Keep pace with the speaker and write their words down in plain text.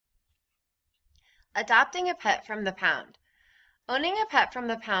Adopting a pet from the pound. Owning a pet from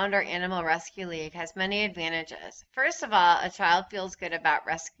the pound or Animal Rescue League has many advantages. First of all, a child feels good about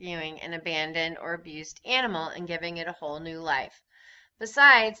rescuing an abandoned or abused animal and giving it a whole new life.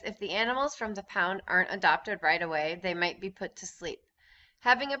 Besides, if the animals from the pound aren't adopted right away, they might be put to sleep.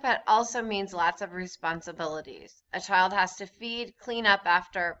 Having a pet also means lots of responsibilities. A child has to feed, clean up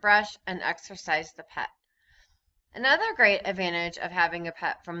after, brush, and exercise the pet. Another great advantage of having a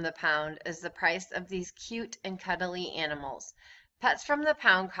pet from the pound is the price of these cute and cuddly animals. Pets from the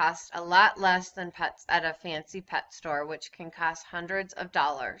pound cost a lot less than pets at a fancy pet store, which can cost hundreds of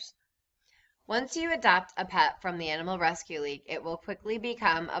dollars. Once you adopt a pet from the Animal Rescue League, it will quickly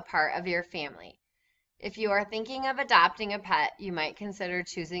become a part of your family. If you are thinking of adopting a pet, you might consider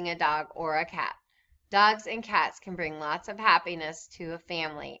choosing a dog or a cat. Dogs and cats can bring lots of happiness to a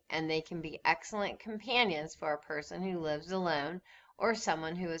family, and they can be excellent companions for a person who lives alone or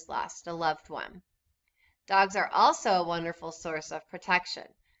someone who has lost a loved one. Dogs are also a wonderful source of protection.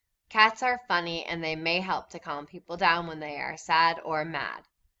 Cats are funny and they may help to calm people down when they are sad or mad.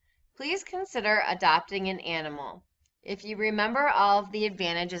 Please consider adopting an animal. If you remember all of the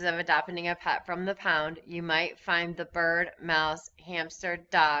advantages of adopting a pet from the pound, you might find the bird, mouse, hamster,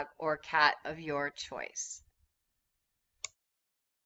 dog, or cat of your choice.